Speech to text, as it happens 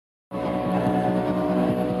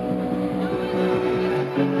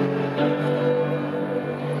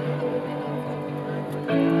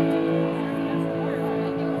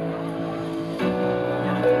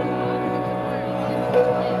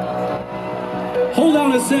Hold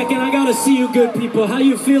on a second, I gotta see you good people. How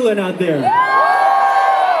you feeling out there?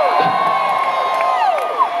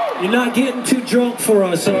 You're not getting too drunk for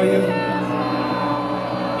us, are you?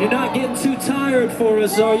 You're not getting too tired for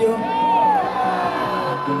us, are you?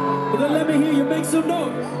 Well then let me hear you make some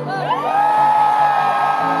noise.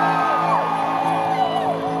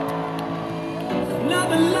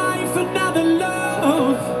 Another life, another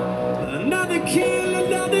love, another kill,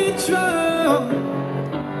 another drug,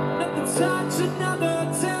 another touch,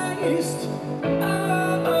 another taste.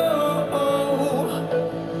 Oh, oh, oh.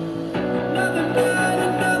 Another night,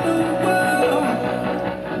 another world,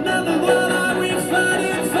 another one are we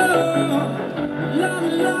fighting for? Love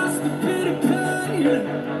lost the bitter pain.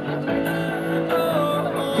 Oh,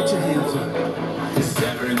 oh, oh. Get your hands up. Is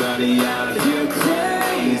everybody out here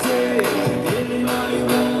crazy? Anybody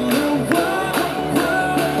wanna walk?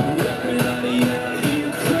 Everybody out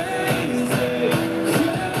here crazy,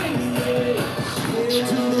 crazy.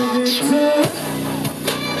 To the victor.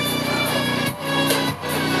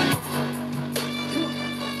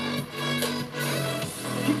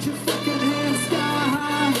 Get your fucking hands sky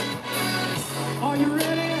high. Are you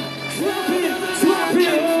ready? Drop it, drop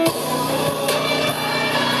it.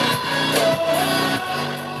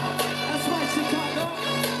 That's right, Chicago.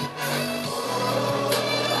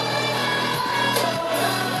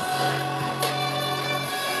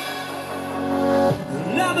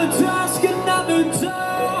 Another dusk, another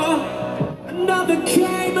dawn, another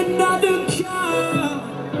game, another cure,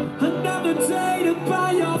 another day to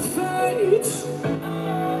buy your fate.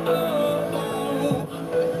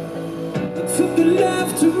 Took the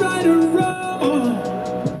left to right or wrong,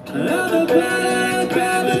 other bad,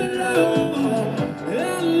 bad alone,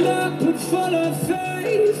 and luck but full of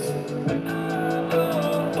faith.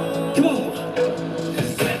 Come on.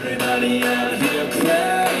 Is everybody out here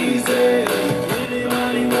crazy?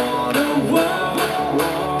 Anybody wanna walk?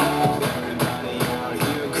 Everybody out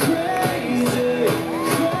here crazy,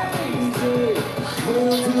 crazy. Go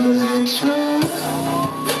to the victory.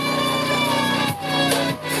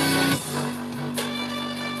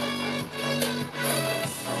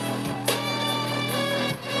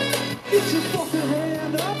 Get your fucking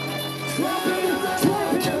hand up, drop it,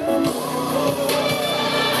 drop it.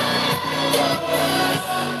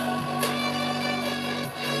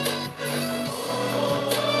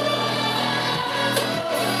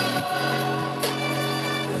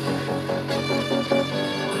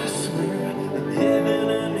 I swear in heaven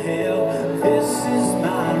and hell, this is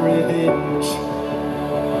my revenge.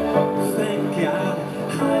 Thank God,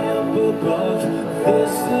 high up above,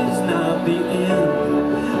 this is not the end.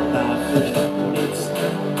 My friend.